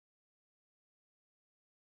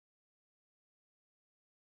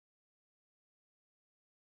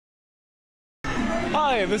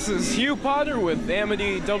Hi, this is Hugh Potter with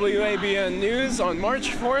Amity WABN News on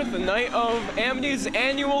March 4th, the night of Amity's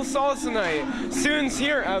annual Salsa Night. Students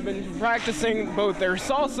here have been practicing both their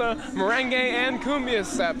salsa, merengue, and cumbia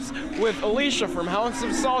steps with Alicia from House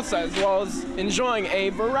of Salsa, as well as enjoying a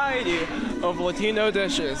variety of Latino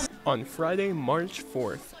dishes. On Friday, March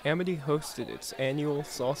 4th, Amity hosted its annual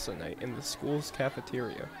Salsa Night in the school's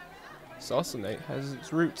cafeteria. Salsa Night has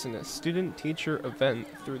its roots in a student-teacher event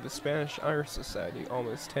through the Spanish-Irish Society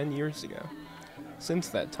almost 10 years ago. Since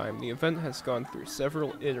that time, the event has gone through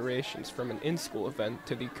several iterations from an in-school event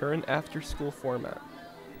to the current after-school format.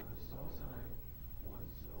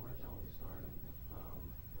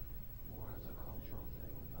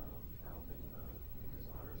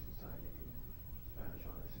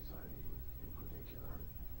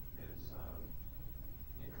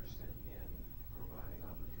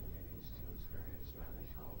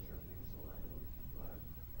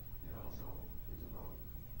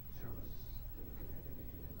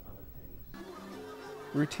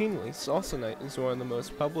 Routinely, Salsa Night is one of the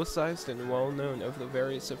most publicized and well-known of the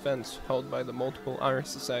various events held by the multiple Irish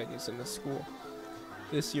societies in the school.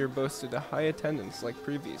 This year boasted a high attendance like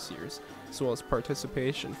previous years, as well as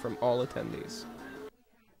participation from all attendees.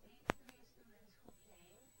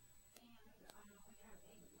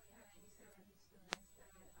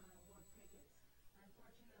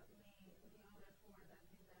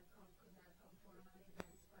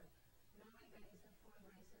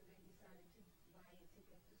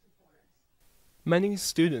 Many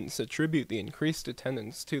students attribute the increased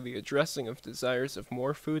attendance to the addressing of desires of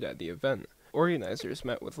more food at the event. Organizers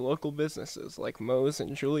met with local businesses like Moe's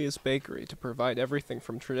and Julia's Bakery to provide everything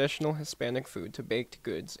from traditional Hispanic food to baked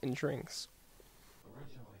goods and drinks.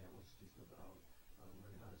 Originally, it was just about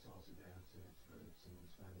learning how to salsa dance and experiencing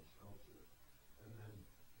Spanish culture. And then,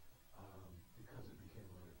 because it became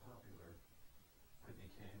really popular, it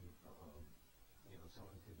became,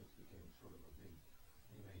 selling tickets became sort of a big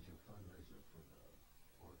major fundraiser for the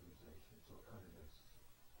organization. So it kind of has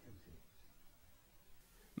two themes.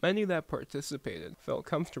 Many that participated felt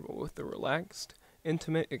comfortable with the relaxed,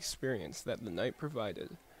 intimate experience that the night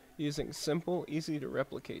provided. Using simple,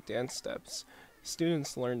 easy-to-replicate dance steps,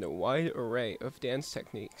 students learned a wide array of dance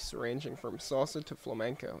techniques ranging from salsa to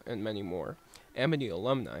flamenco and many more. Amity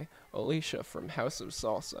alumni, Alicia from House of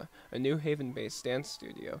Salsa, a New Haven-based dance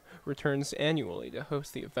studio, returns annually to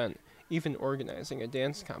host the event, even organizing a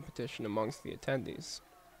dance competition amongst the attendees.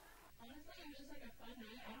 Honestly, it was just like a fun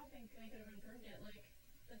night. I don't think they could have improved it.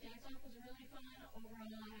 The dance-off was really fun. Overall,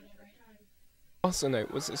 I had a great time. Salsa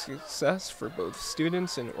Night was a success for both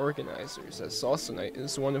students and organizers, as Salsa Night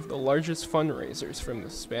is one of the largest fundraisers from the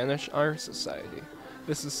Spanish-Irish Society.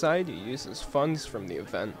 The society uses funds from the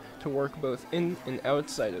event to work both in and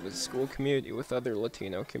outside of the school community with other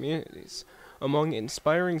Latino communities. Among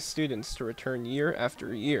inspiring students to return year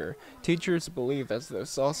after year, teachers believe as though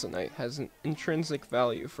Salsa Night has an intrinsic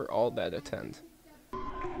value for all that attend.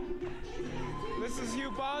 This is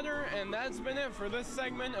Hugh Potter, and that's been it for this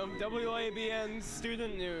segment of WABN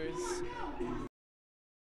Student News.